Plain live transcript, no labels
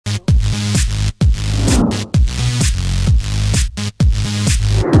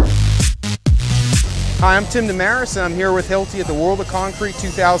Hi, I'm Tim Damaris and I'm here with Hilti at the World of Concrete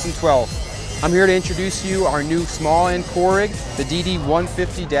 2012. I'm here to introduce you our new small end core rig, the DD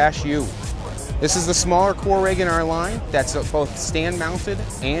 150-U. This is the smaller core rig in our line that's both stand mounted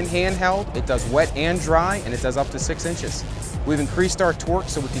and handheld. It does wet and dry, and it does up to 6 inches. We've increased our torque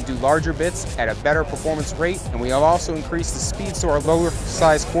so we can do larger bits at a better performance rate, and we have also increased the speed so our lower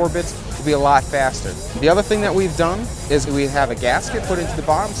size core bits will be a lot faster. The other thing that we've done is we have a gasket put into the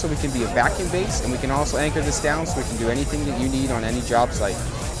bottom so we can be a vacuum base, and we can also anchor this down so we can do anything that you need on any job site.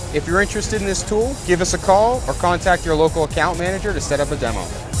 If you're interested in this tool, give us a call or contact your local account manager to set up a demo.